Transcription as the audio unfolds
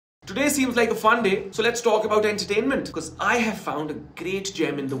Today seems like a fun day, so let's talk about entertainment, because I have found a great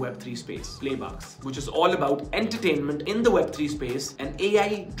gem in the Web3 space, PlayBux, which is all about entertainment in the Web3 space, an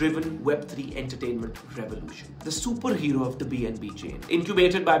AI-driven Web3 entertainment revolution. The superhero of the BNB chain,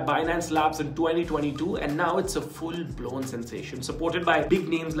 incubated by Binance Labs in 2022, and now it's a full-blown sensation, supported by big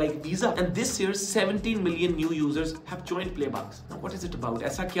names like Visa. And this year, 17 million new users have joined PlayBux. Now, what is it about?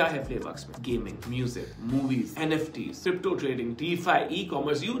 ऐसा क्या है PlayBux में? Gaming, music, movies, NFTs, crypto trading, DeFi,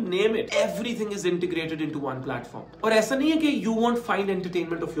 e-commerce, you name it. Everything is integrated into one platform. और ऐसा नहीं है कि you won't find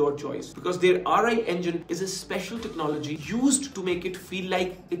entertainment of your choice, because their RI engine is a special technology used to make it feel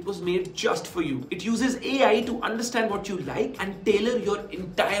like it was made just for you. It uses AI to understand what you like and tailor your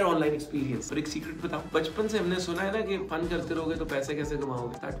entire online experience. और एक secret बताऊं, बचपन से हमने सुना है ना कि फन करते रहोगे तो पैसे कैसे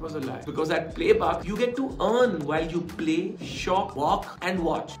कमाओगे? That was a lie. Because at PlayBux you get to earn while you play, shop, walk, and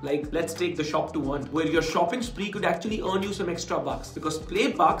watch. Like, let's take the shop to one, where your shopping spree could actually earn you some extra bucks. Because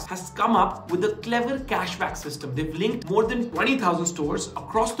PlayBux has come up with a clever cashback system. They've linked more than 20,000 stores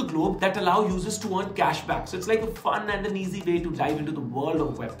across the globe that allow users to earn cashback. So it's like a fun and an easy way to dive into the world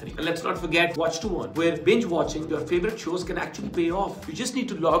of Web3. And let's not forget Watch to Earn, where binge watching your favorite shows can actually pay off. You just need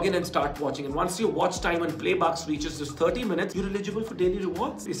to log in and start watching. And once your watch time on PlayBux reaches just 30 minutes, you're eligible for daily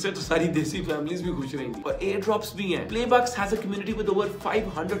rewards. इससे तो सारी देसी families भी खुश रहेंगी. और airdrops भी हैं. PlayBux has a community with over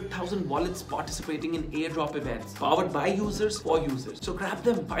 500,000 wallets participating in airdrop events, powered by users for users. So grab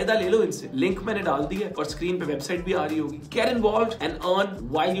them, फायदा ले लो इनसे. Link मैंने डाल दी है और screen पे website भी आ रही होगी. Get involved and earn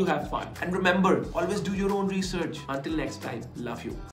while you have fun. And remember, always do your own research. Until next time, love you.